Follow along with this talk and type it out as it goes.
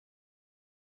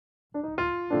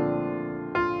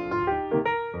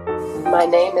My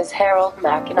name is Harold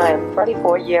Mack and I am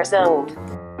 44 years old.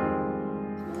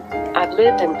 I've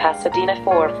lived in Pasadena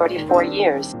for 44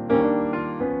 years.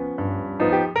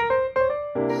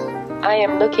 I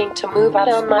am looking to move out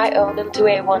on my own into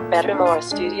a one-bedroom or a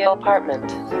studio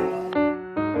apartment.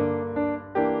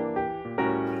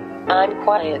 I'm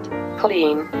quiet,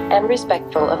 clean, and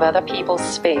respectful of other people's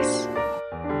space.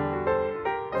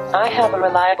 I have a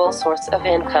reliable source of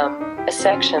income, a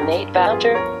Section 8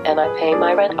 voucher, and I pay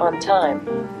my rent on time.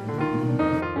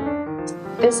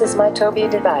 This is my Toby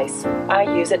device. I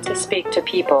use it to speak to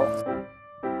people.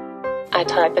 I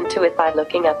type into it by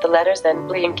looking at the letters and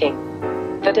blinking.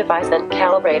 The device then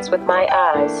calibrates with my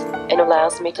eyes and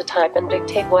allows me to type and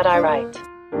dictate what I write.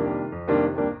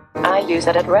 I use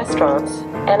it at restaurants,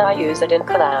 and I use it in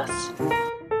class.